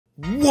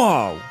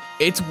Whoa!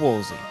 It's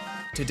Wulzy.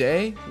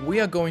 Today, we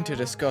are going to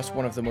discuss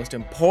one of the most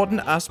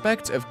important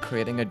aspects of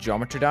creating a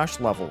Geometry Dash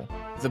level.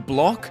 The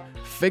block,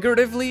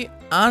 figuratively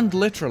and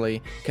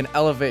literally, can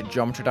elevate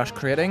Geometry Dash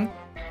creating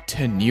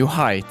to new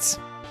heights.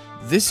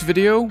 This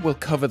video will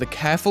cover the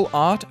careful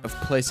art of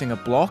placing a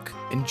block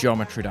in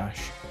Geometry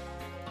Dash.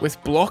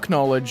 With block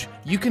knowledge,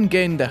 you can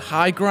gain the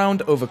high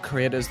ground over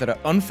creators that are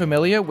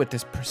unfamiliar with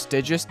this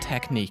prestigious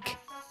technique.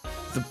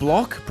 The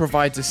block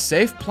provides a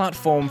safe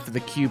platform for the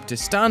cube to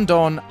stand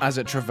on as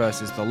it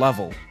traverses the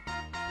level.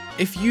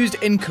 If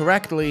used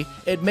incorrectly,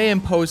 it may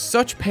impose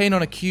such pain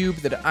on a cube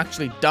that it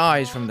actually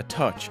dies from the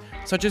touch,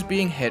 such as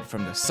being hit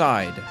from the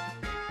side.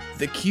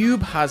 The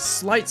cube has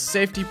slight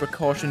safety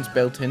precautions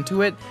built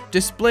into it,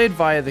 displayed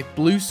via the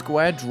blue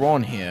square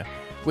drawn here,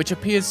 which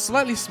appears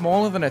slightly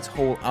smaller than its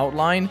whole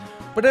outline,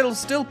 but it'll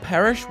still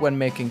perish when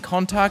making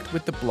contact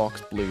with the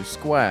block's blue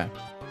square.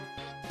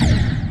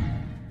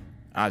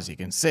 As you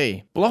can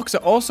see, blocks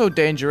are also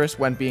dangerous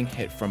when being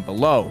hit from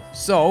below,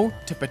 so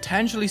to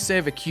potentially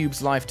save a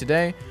cube's life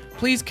today,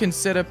 please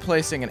consider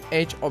placing an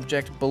H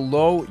object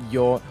below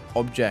your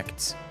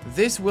objects.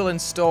 This will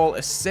install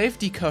a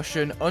safety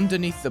cushion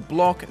underneath the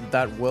block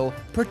that will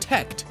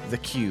protect the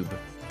cube.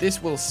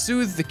 This will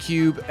soothe the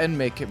cube and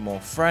make it more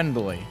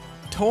friendly.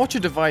 Torture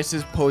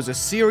devices pose a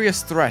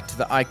serious threat to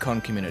the icon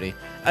community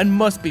and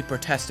must be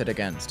protested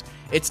against.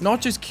 It's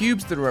not just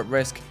cubes that are at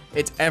risk,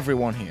 it's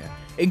everyone here,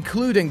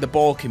 including the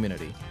ball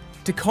community.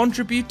 To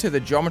contribute to the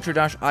Geometry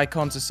Dash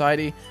Icon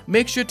Society,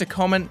 make sure to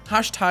comment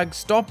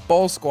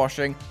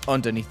 #StopBallSquashing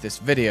underneath this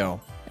video.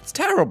 It's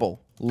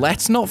terrible.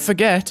 Let's not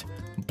forget,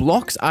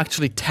 blocks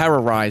actually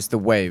terrorize the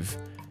wave.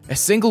 A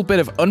single bit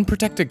of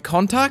unprotected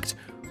contact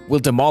will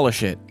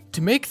demolish it.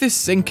 To make this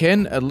sink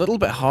in a little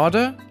bit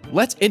harder,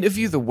 let's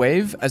interview the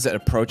wave as it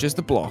approaches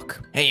the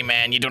block. Hey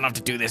man, you don't have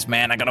to do this,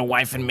 man. I got a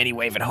wife and mini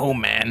wave at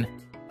home, man.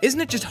 Isn't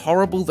it just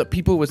horrible that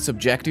people would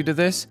subject you to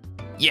this?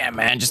 Yeah,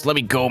 man, just let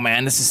me go,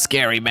 man. This is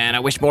scary, man. I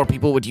wish more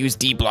people would use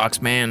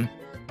D-blocks, man.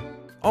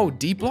 Oh,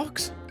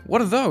 D-blocks?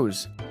 What are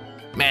those?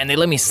 Man, they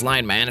let me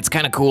slide, man. It's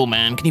kind of cool,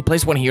 man. Can you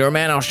place one here,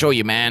 man? I'll show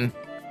you, man.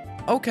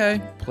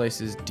 Okay,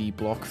 places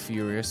D-block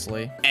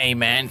furiously. Hey,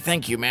 man,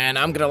 thank you, man.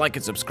 I'm gonna like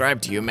and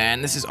subscribe to you,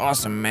 man. This is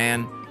awesome,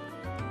 man.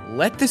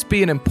 Let this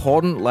be an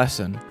important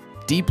lesson.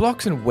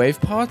 D-blocks and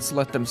wave parts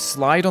let them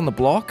slide on the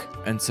block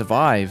and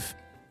survive.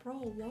 Bro,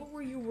 what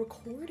were you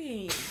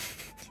recording?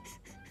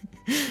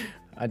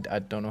 I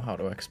don't know how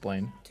to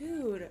explain.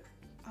 Dude,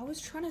 I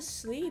was trying to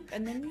sleep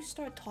and then you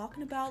start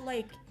talking about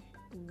like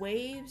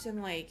waves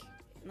and like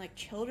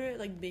children,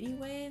 like mini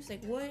waves.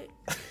 Like what?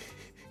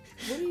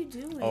 What are you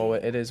doing? Oh,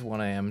 it is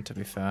 1 AM to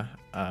be fair.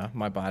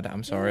 My bad.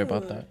 I'm sorry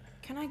about that.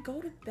 Can I go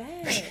to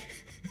bed?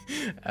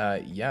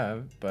 Yeah,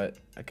 but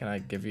can I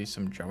give you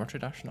some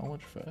Geometry Dash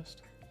knowledge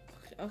first?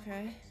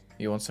 Okay.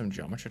 You want some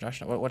Geometry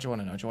Dash? What do you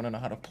want to know? Do you want to know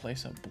how to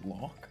place a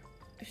block?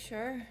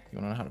 Sure. You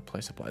want to know how to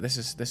place a block? This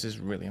is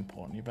really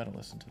important. You better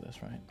listen to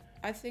this, right?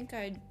 I think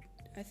I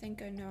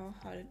know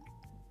how to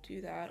do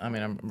that. I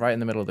mean, I'm right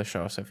in the middle of the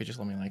show, so if you just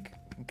let me like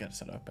get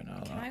set up and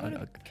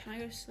Can I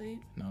go to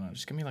sleep? No,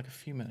 just give me like a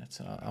few minutes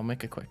and I'll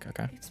make it quick,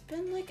 okay? It's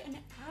been like an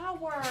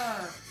hour.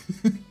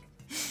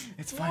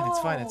 It's fine. It's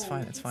fine. It's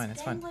fine. It's fine.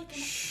 It's fine. Like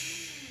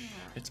Shh.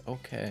 It's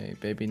okay.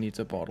 Baby needs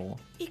a bottle.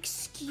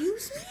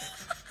 Excuse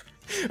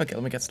me? Okay,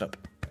 let me get set up.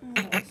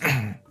 I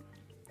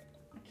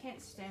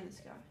can't stand this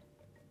guy.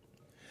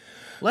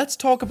 Let's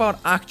talk about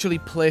actually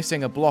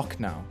placing a block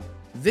now.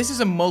 This is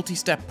a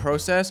multi-step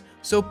process,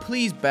 so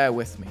please bear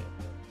with me.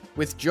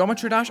 With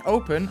Geometry Dash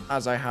open,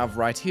 as I have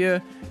right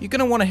here, you're going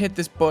to want to hit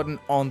this button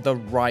on the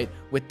right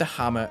with the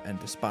hammer and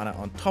the spanner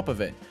on top of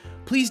it.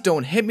 Please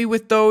don't hit me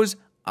with those,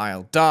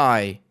 I'll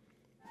die.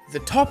 The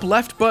top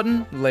left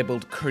button,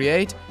 labeled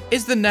Create,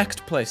 is the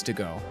next place to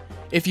go.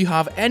 If you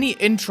have any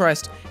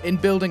interest in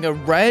building a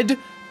red,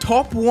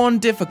 top 1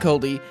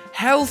 difficulty,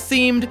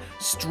 hell-themed,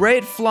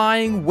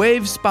 straight-flying,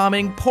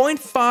 wave-spamming,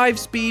 0.5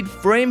 speed,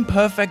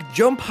 frame-perfect,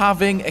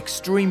 jump-having,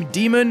 extreme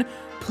demon,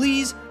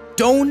 please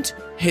don't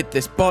hit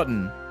this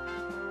button.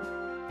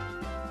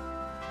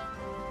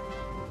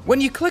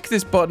 When you click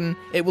this button,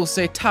 it will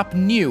say tap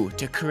New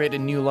to create a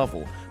new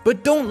level,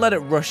 but don't let it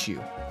rush you.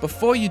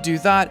 Before you do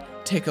that,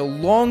 take a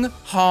long,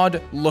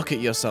 hard look at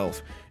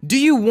yourself. Do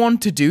you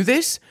want to do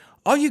this?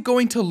 Are you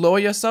going to lower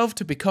yourself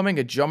to becoming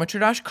a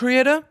Geometry Dash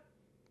creator?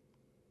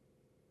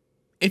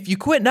 If you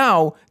quit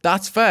now,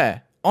 that's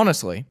fair,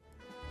 honestly.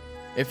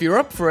 If you're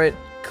up for it,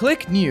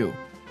 click New.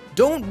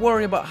 Don't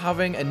worry about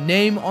having a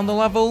name on the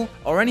level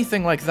or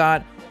anything like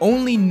that,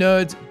 only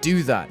nerds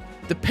do that.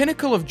 The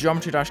pinnacle of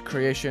Geometry Dash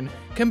creation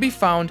can be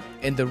found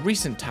in the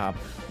Recent tab,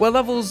 where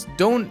levels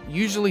don't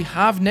usually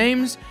have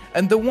names,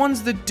 and the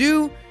ones that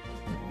do,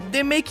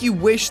 they make you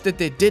wish that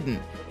they didn't.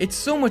 It's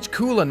so much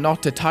cooler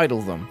not to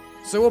title them.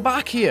 So we're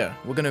back here,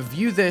 we're gonna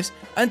view this,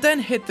 and then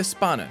hit the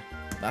spanner.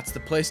 That's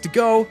the place to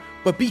go,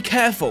 but be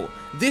careful.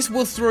 This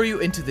will throw you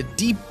into the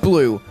deep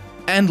blue,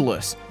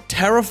 endless,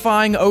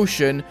 terrifying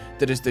ocean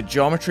that is the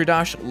Geometry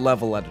Dash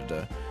level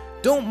editor.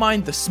 Don't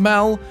mind the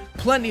smell,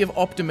 plenty of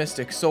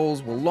optimistic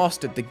souls were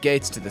lost at the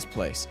gates to this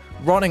place,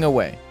 rotting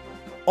away.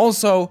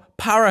 Also,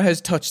 Para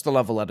has touched the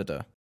level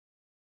editor.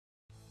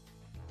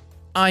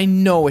 I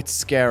know it's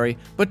scary,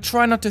 but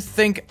try not to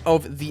think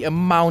of the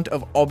amount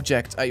of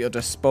objects at your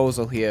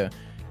disposal here.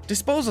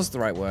 Disposal's the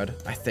right word,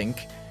 I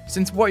think,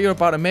 since what you're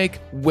about to make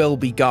will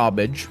be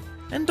garbage.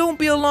 And don't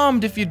be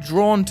alarmed if you're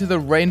drawn to the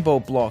rainbow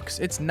blocks,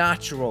 it's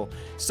natural.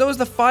 So is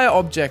the fire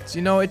objects,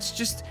 you know, it's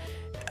just...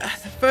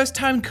 the first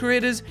time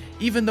creators,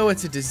 even though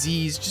it's a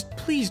disease, just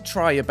please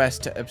try your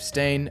best to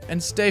abstain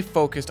and stay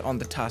focused on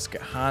the task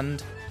at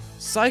hand.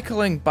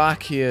 Cycling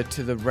back here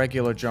to the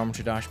regular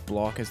Geometry Dash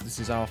block, as this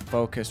is our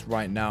focus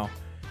right now.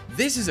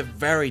 This is a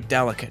very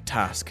delicate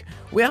task.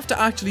 We have to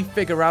actually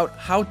figure out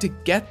how to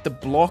get the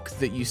block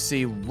that you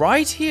see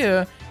right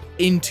here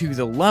into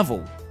the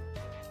level.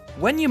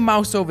 When you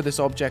mouse over this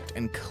object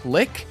and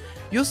click,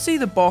 you'll see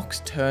the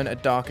box turn a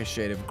darker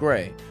shade of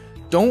grey.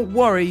 Don't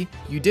worry,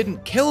 you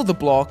didn't kill the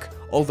block,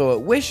 although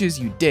it wishes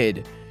you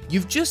did.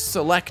 You've just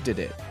selected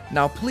it.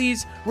 Now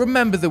please,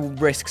 remember the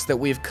risks that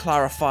we've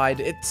clarified.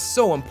 It's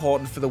so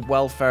important for the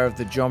welfare of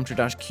the Geometry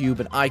Dash Cube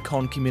and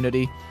Icon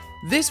community.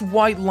 This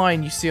white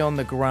line you see on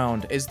the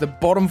ground is the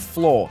bottom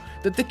floor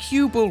that the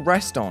cube will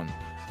rest on.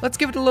 Let's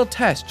give it a little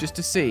test just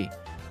to see.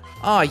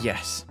 Ah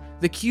yes,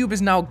 the cube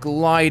is now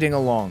gliding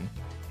along.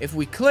 If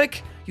we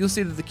click, you'll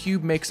see that the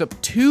cube makes up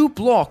 2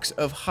 blocks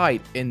of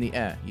height in the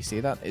air. You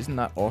see that? Isn't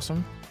that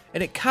awesome?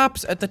 And it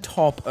caps at the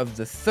top of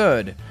the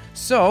 3rd.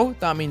 So,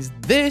 that means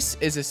this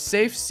is a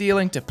safe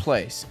ceiling to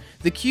place.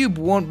 The cube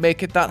won't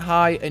make it that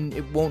high and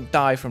it won't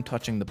die from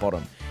touching the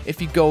bottom. If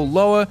you go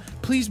lower,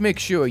 please make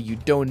sure you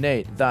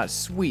donate that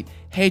sweet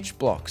H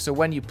block, so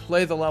when you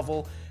play the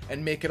level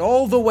and make it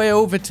all the way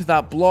over to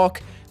that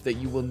block, that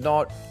you will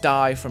not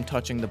die from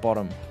touching the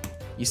bottom.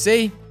 You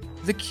see?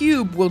 The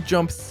cube will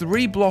jump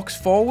 3 blocks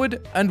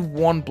forward and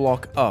 1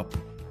 block up.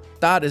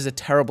 That is a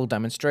terrible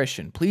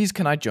demonstration. Please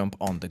can I jump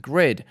on the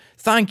grid?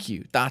 Thank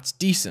you, that's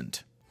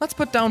decent. Let's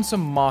put down some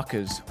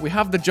markers. We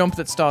have the jump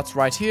that starts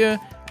right here,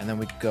 and then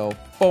we go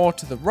 4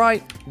 to the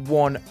right,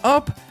 1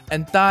 up,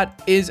 and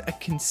that is a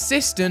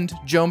consistent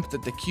jump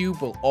that the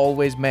cube will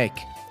always make.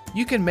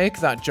 You can make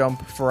that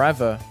jump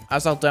forever,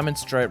 as I'll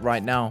demonstrate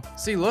right now.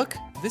 See, look,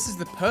 this is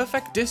the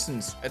perfect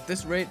distance. At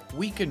this rate,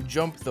 we can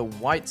jump the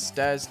white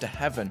stairs to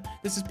heaven.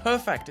 This is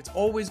perfect. It's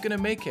always gonna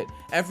make it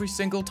every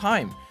single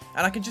time.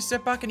 And I can just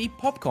sit back and eat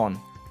popcorn.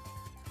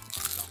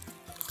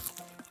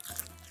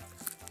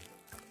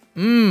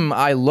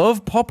 I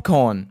love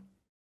popcorn.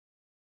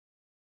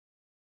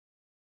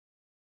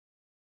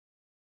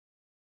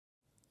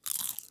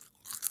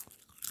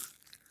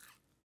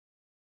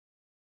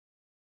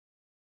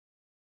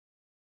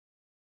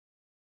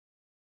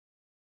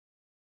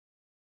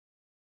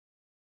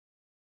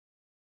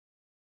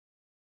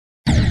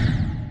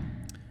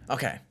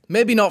 Okay,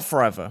 maybe not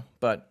forever,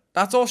 but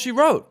that's all she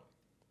wrote.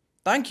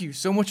 Thank you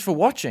so much for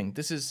watching.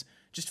 This is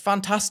just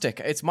fantastic.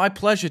 It's my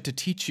pleasure to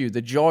teach you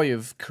the joy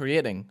of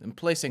creating and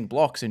placing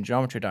blocks in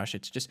Geometry Dash.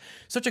 It's just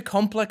such a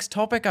complex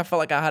topic. I felt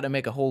like I had to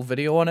make a whole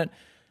video on it.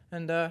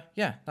 And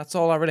yeah, that's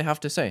all I really have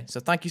to say.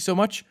 So thank you so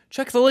much.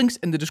 Check the links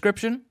in the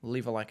description.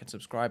 Leave a like and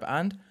subscribe,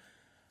 and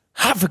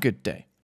have a good day.